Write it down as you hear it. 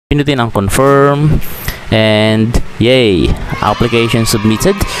Pindutin ang confirm. And yay, application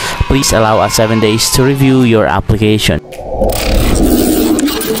submitted. Please allow us 7 days to review your application.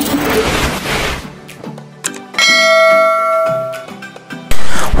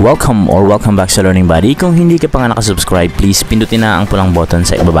 Welcome back sa Learning Buddy. Kung hindi ka pa nga nakasubscribe, please pindutin na ang pulang button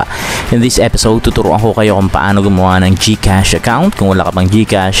sa ibaba. In this episode, tuturuan ko kayo kung paano gumawa ng GCash account. Kung wala ka pang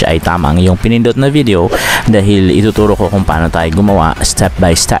GCash, ay tama ang iyong pinindot na video dahil ituturo ko kung paano tayo gumawa step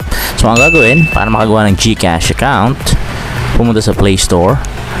by step. So ang gagawin, para makagawa ng GCash account, pumunta sa Play Store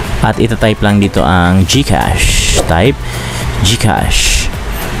at itatype lang dito ang GCash. Type GCash.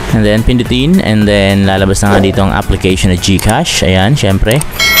 And then pindutin, and then lalabas na nga dito ang application na GCash. Ayan, syempre.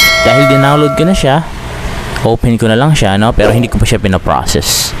 Dahil dinownload ko na siya, open ko na lang siya, no? Pero hindi ko pa siya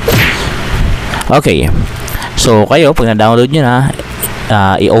pinaprocess. Okay. So, kayo, pag na-download nyo na,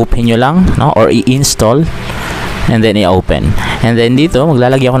 i-open nyo lang, no? Or i-install, and then i-open. And then dito,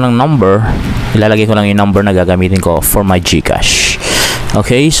 maglalagay ako ng number. Ilalagay ko lang yung number na gagamitin ko for my GCash.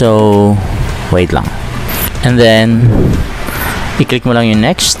 Okay, so, wait lang. And then, i-click mo lang yung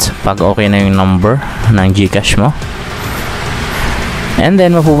next pag okay na yung number ng GCash mo. And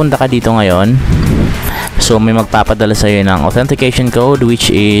then mapupunta ka dito ngayon. So may magpapadala sa iyo ng authentication code, which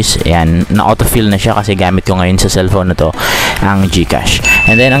is ayan, na-autofill na siya kasi gamit ko ngayon sa cellphone na to ang GCash.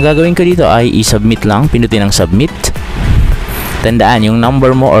 And then ang gagawin ko dito ay i-submit lang, pindutin ang submit. Tandaan, yung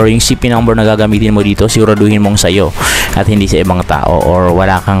number mo or yung CP number na gagamitin mo dito, siguraduhin mong sa'yo at hindi sa ibang tao, or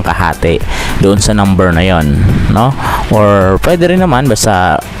wala kang kahati doon sa number na yon, no? Or pwede rin naman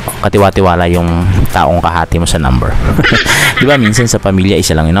basta katiwa-tiwala yung taong kahati mo sa number. Di ba minsan sa pamilya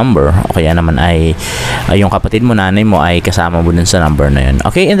isa lang yung number, o kaya naman ay yung kapatid mo, nanay mo ay kasama mo dun sa number na yun.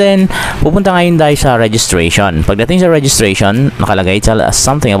 Okay, and then pupunta ngayon tayo sa registration. Pagdating sa registration, nakalagay tell us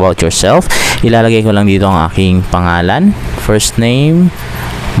something about yourself. Ilalagay ko lang dito ang aking pangalan. First name,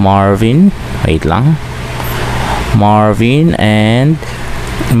 Marvin. Wait lang. Marvin, and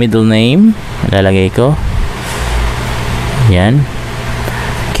middle name, ilalagay ko. Yan.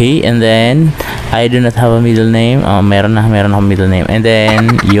 Okay, and then I do not have a middle name. Meron akong middle name. And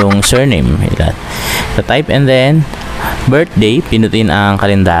then yung surname, type, and then birthday, pinutin ang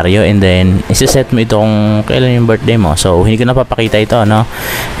kalendaryo, and then isa-set mo itong kailan yung birthday mo. So hindi ko na papakita ito, no?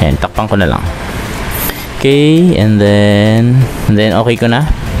 Ayan, takpan ko na lang. Okay, and then okay ko na.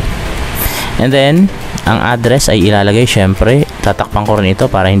 And then ang address ay ilalagay, syempre tatakpan ko rin ito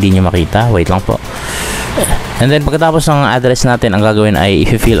para hindi nyo makita. Wait lang po. And then pagkatapos ng address natin, ang gagawin ay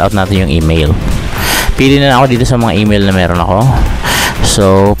i-fill out natin yung email. Pili na ako dito sa mga email na meron ako. So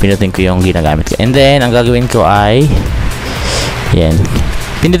pinutin ko yung ginagamit ko. And then ang gagawin ko ay yan,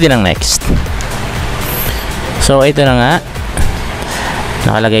 pinutin ang next. So ito na nga,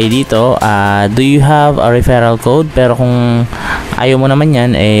 nakalagay dito, do you have a referral code? Pero kung ayaw mo naman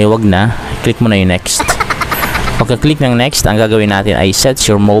yan, eh wag na, click mo na yung next. Pagka-click ng next, ang gagawin natin ay set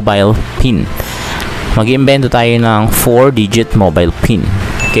your mobile PIN. Mag-iimbento tayo ng 4-digit mobile PIN.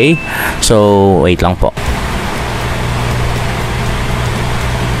 Okay? So, wait lang po.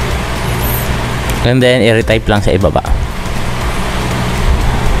 And then, i-retype lang sa ibaba.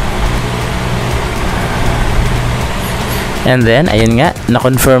 And then, ayun nga,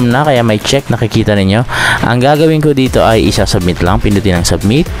 na-confirm na, kaya may check, nakikita ninyo. Ang gagawin ko dito ay isa-submit lang, pindutin ang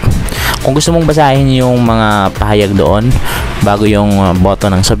submit. Kung gusto mong basahin yung mga pahayag doon bago yung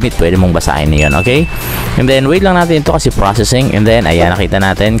button ng submit, pwede mong basahin yun, okay? And then, wait lang natin ito kasi processing. And then, ayan, nakita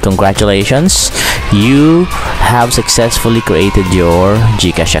natin, congratulations, you have successfully created your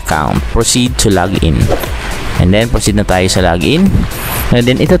GCash account. Proceed to log in. And then, proceed na tayo sa login. And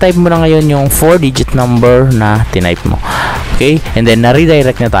then, itatype mo na ngayon yung 4-digit number na tinype mo. Okay? And then,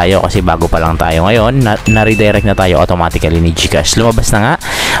 na-redirect na tayo kasi bago pa lang tayo ngayon. Na-redirect na tayo automatically ni GCash. Lumabas na nga.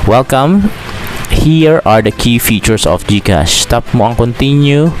 Welcome. Here are the key features of GCash. Tap mo ang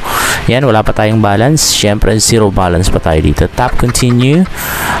continue. Yan, wala pa tayong balance. Siyempre, zero balance pa tayo dito. Tap continue.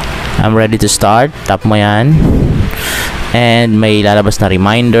 I'm ready to start. Tap mo yan. And may lalabas na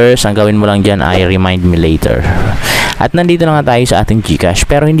reminders. Ang gawin mo lang dyan ay remind me later. At nandito na nga tayo sa ating GCash,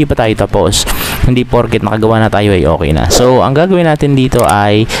 pero hindi pa tayo tapos. Hindi porket nakagawa na tayo ay okay na. So ang gagawin natin dito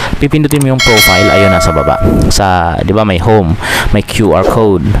ay pipindutin mo yung profile. Ayun, nasa baba. Sa, di ba, may home, may QR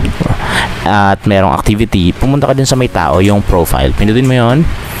code, at merong activity. Pumunta ka din sa may tao, yung profile. Pindutin mo yon.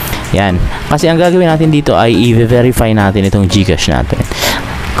 Yan. Kasi ang gagawin natin dito ay i-verify natin itong GCash natin.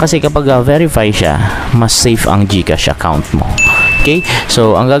 Kasi kapag verify siya, mas safe ang GCash account mo. Okay,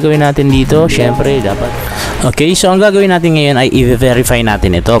 so ang gagawin natin dito, syempre dapat. Okay, so ang gagawin natin ngayon ay i-verify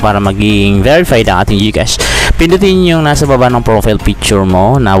natin ito para maging verified ang ating GCash. Pindutin yung nasa baba ng profile picture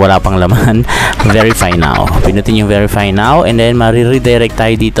mo na wala pang laman, verify now. Pindutin yung verify now and then mariredirect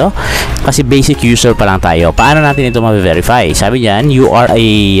tayo dito kasi basic user pa lang tayo. Paano natin ito ma-verify? Sabi diyan, you are a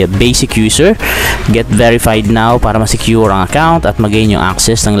basic user. Get verified now para ma-secure ang account at mag-gain yung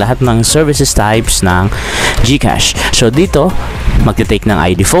access ng lahat ng services types ng GCash. So dito, magte-take ng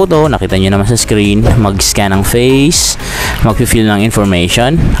ID photo, nakita nyo naman sa screen, mag-scan ng face, mag-fill ng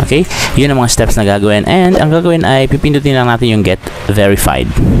information, okay? Yun ang mga steps na gagawin and ang gagawin ay pipindutin lang natin yung get verified.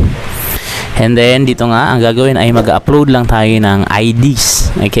 And then dito nga, ang gagawin ay mag-upload lang tayo ng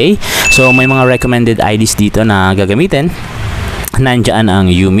IDs, okay? So may mga recommended IDs dito na gagamitin. Nandiyan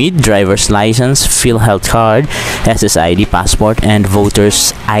ang UMID, driver's license, PhilHealth card, SSID, passport, and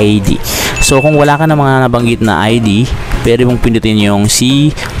voter's ID. So kung wala ka na mga nabanggit na ID, pwede mong pindutin yung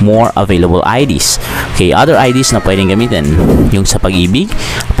see more available IDs. Okay, other IDs na pwedeng gamitin, yung sa pag-ibig,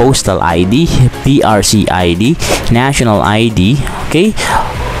 postal ID, PRC ID, national ID, okay?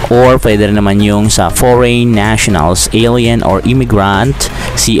 Or pwede rin naman yung sa foreign nationals, alien or immigrant,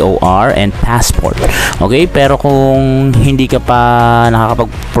 COR, and passport. Okay, pero kung hindi ka pa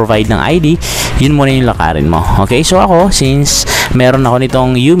nakakapag-provide ng ID, yun muna yung lakarin mo. Okay, so ako, since meron ako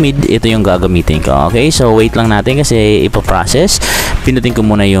nitong UMID, ito yung gagamitin ko. Okay, so wait lang natin kasi ipaprocess. Pinutin ko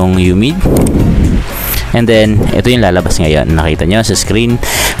muna yung UMID. And then, ito yung lalabas ngayon. Nakita nyo sa screen.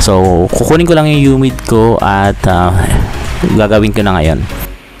 So, kukunin ko lang yung UMID ko at gagawin ko na ngayon.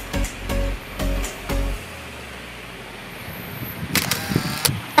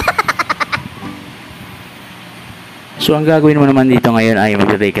 So, ang gagawin mo naman dito ngayon ay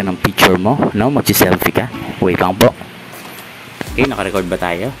mag-take ka ng picture mo, no? Mag-selfie ka. Wait lang po. Okay, naka-record ba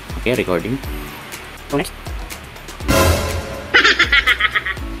tayo? Okay, recording. Next.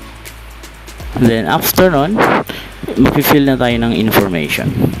 Then, after nun, mag-fill na tayo ng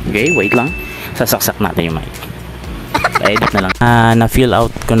information. Okay, wait lang. Sasaksak natin yung mic. Edit na lang. Na-fill out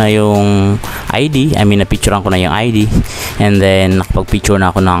ko na yung ID. I mean, na-picturean ko na yung ID. And then, nakapag-picture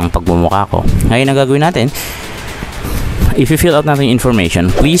na ako ng pagmumukha ko. Ngayon, ang gagawin natin, if you fill out natin information,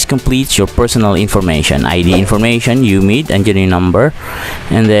 please complete your personal information. ID information, UMID, andyan yung number.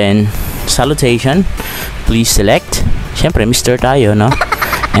 And then, salutation, please select. Siyempre, Mr. tayo, no?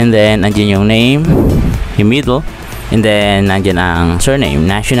 And then, andyan yung name, yung middle. And then, andyan ang surname,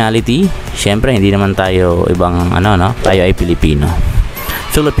 nationality. Siyempre, hindi naman tayo ibang, ano, no? Tayo ay Pilipino.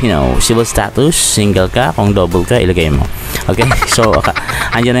 Filipino, civil status, single ka, kung double ka, ilagay mo. Okay, so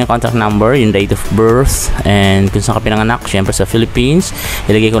andyan na yung contact number, yung date of birth, and kung saan ka pinanganak, syempre sa Philippines.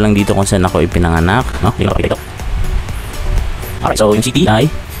 Ilagay ko lang dito kung saan ako ipinanganak, no? Alright, so yung city ay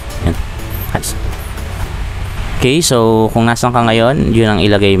yan. Okay, so kung nasan ka ngayon, yun ang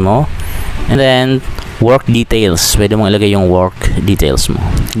ilagay mo. And then work details, pwede mong ilagay yung work details mo.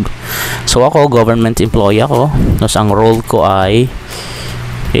 So ako, government employee ako, tapos ang role ko ay,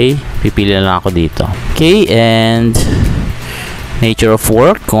 okay, pipili na lang ako dito. Okay, and nature of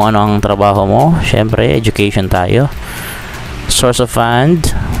work, kung ano ang trabaho mo. Syempre, education tayo. Source of fund,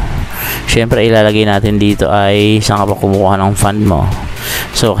 syempre ilalagay natin dito ay saan ka pa kumukuha ng fund mo.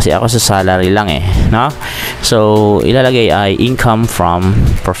 So, kasi ako sa salary lang eh, no? So, ilalagay ay income from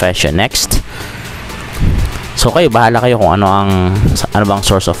profession. Next. So, kayo, bahala kayo kung ano bang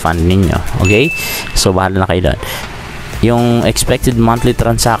source of fund ninyo. Okay? So, bahala na kayo doon. Yung expected monthly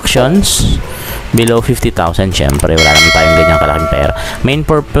transactions below 50,000, syempre wala naman tayong ganyang kalaking pera. Main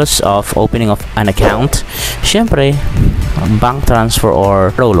purpose of opening of an account, syempre bank transfer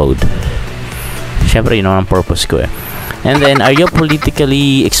or load. Syempre yun ang purpose ko eh. And then, are you a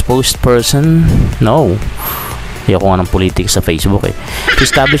politically exposed person? No. Ayoko nga ng politics sa Facebook eh. To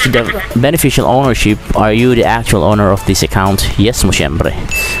establish the beneficial ownership, are you the actual owner of this account? Yes mo syempre.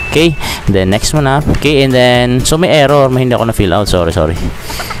 Okay, then next mo na. Okay, and then, so may error, may hindi ako na-fill out, sorry.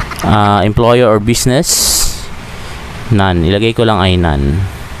 Employer or business, none. Ilagay ko lang ay none.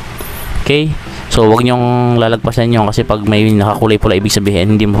 Okay, so wag nyong lalagpasan nyo kasi pag may nakakulay pula, ibig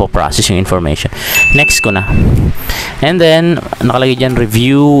sabihin hindi mo process yung information. Next ko na. And then, nakalagay dyan,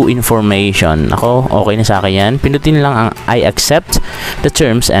 review information. Ako, okay na sa akin yan. Pindutin lang ang I accept the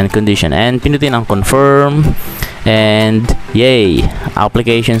terms and condition. And pindutin ang confirm. And, yay!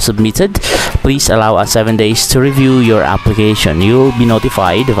 Application submitted. Please allow us 7 days to review your application. You'll be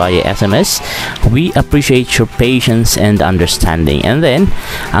notified via SMS. We appreciate your patience and understanding. And then,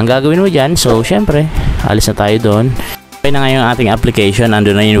 ang gagawin mo dyan, so, syempre, alis na tayo doon. Okay na nga yung ating application,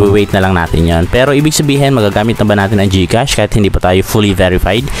 ando na yun, wait na lang natin yon. Pero ibig sabihin, magagamit na ba natin ang GCash kahit hindi pa tayo fully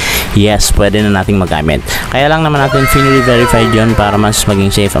verified? Yes, pwede na nating magamit. Kaya lang naman natin fully verified yon para mas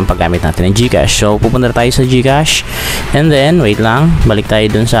maging safe ang paggamit natin ng GCash. So, pupunta tayo sa GCash. And then, wait lang, balik tayo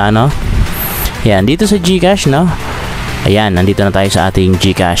dun sa ano. Yan, dito sa GCash, no? Ayan, nandito na tayo sa ating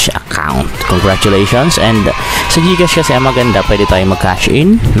GCash account. Congratulations. And sa GCash kasi ang maganda, pwede tayo mag-cash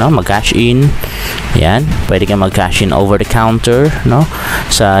in, no? Mag-cash in. Ayan, pwede kang mag-cash in over the counter, no?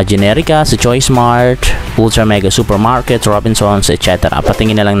 Sa Generica, sa Choice Mart, Ultra Mega Supermarket, Robinsons, etc.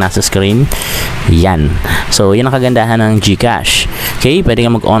 Patingin na lang nasa screen. Yan. So, yan ang kagandahan ng GCash. Okay, pwede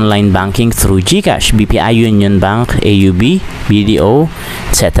kang mag-online banking through GCash, BPI Union Bank, AUB, BDO,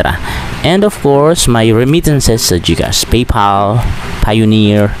 etc. And of course, may remittances sa GCash, PayPal,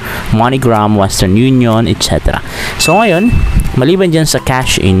 Pioneer, MoneyGram, Western Union, etc. So ngayon, maliban dyan sa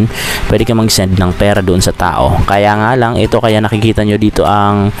cash in, pwede ka mag-send ng pera doon sa tao. Kaya nga lang, ito kaya nakikita nyo dito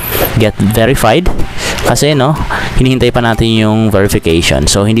ang Get Verified. Kasi no, hinihintay pa natin yung verification.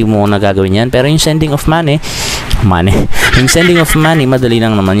 So hindi mo nagagawin yan. Pero yung sending of money, yung sending of money, madali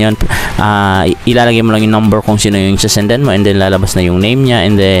lang naman yun. Ilalagay mo lang yung number kung sino yung sasendan mo, and then lalabas na yung name niya,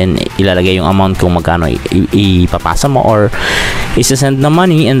 and then ilalagay yung amount kung magkano ipapasa mo or isasend na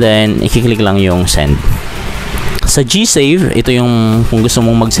money, and then ikiklik lang yung send. Sa GSave, ito yung kung gusto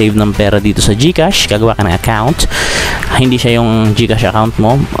mong mag-save ng pera dito sa GCash, gagawa ka ng account. Hindi siya yung GCash account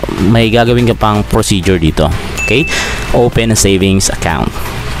mo, may gagawin ka pang procedure dito. Okay? Open a savings account.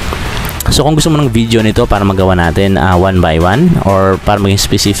 So kung gusto mo ng video nito para magawa natin one by one or para maging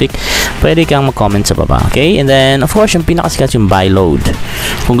specific, pwede kang mag-comment sa baba. Okay? And then of course, yung pinakasikat yung buy load.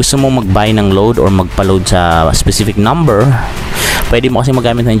 Kung gusto mo mag-buy ng load or magpa-load sa specific number, pwede mo kasi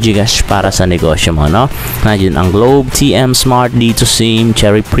magamit ng GCash para sa negosyo mo, no? Nandiyan ang Globe, TM, Smart, Dito SIM,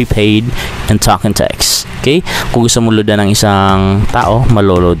 Cherry Prepaid, and Talk and Text. Okay? Kung gusto mo loadan ng isang tao,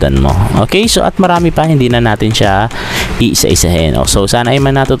 maloloadan mo. Okay? So, at marami pa, hindi na natin siya iisa-isahin. So, sana ay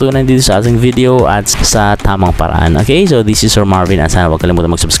man natutunan dito sa ating video at sa tamang paraan. Okay? So, this is Sir Marvin at sana huwag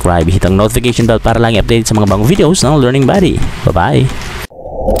kalimutan mag-subscribe. Hit ang notification bell para lang i-update sa mga bagong videos ng Learning Buddy. Bye-bye!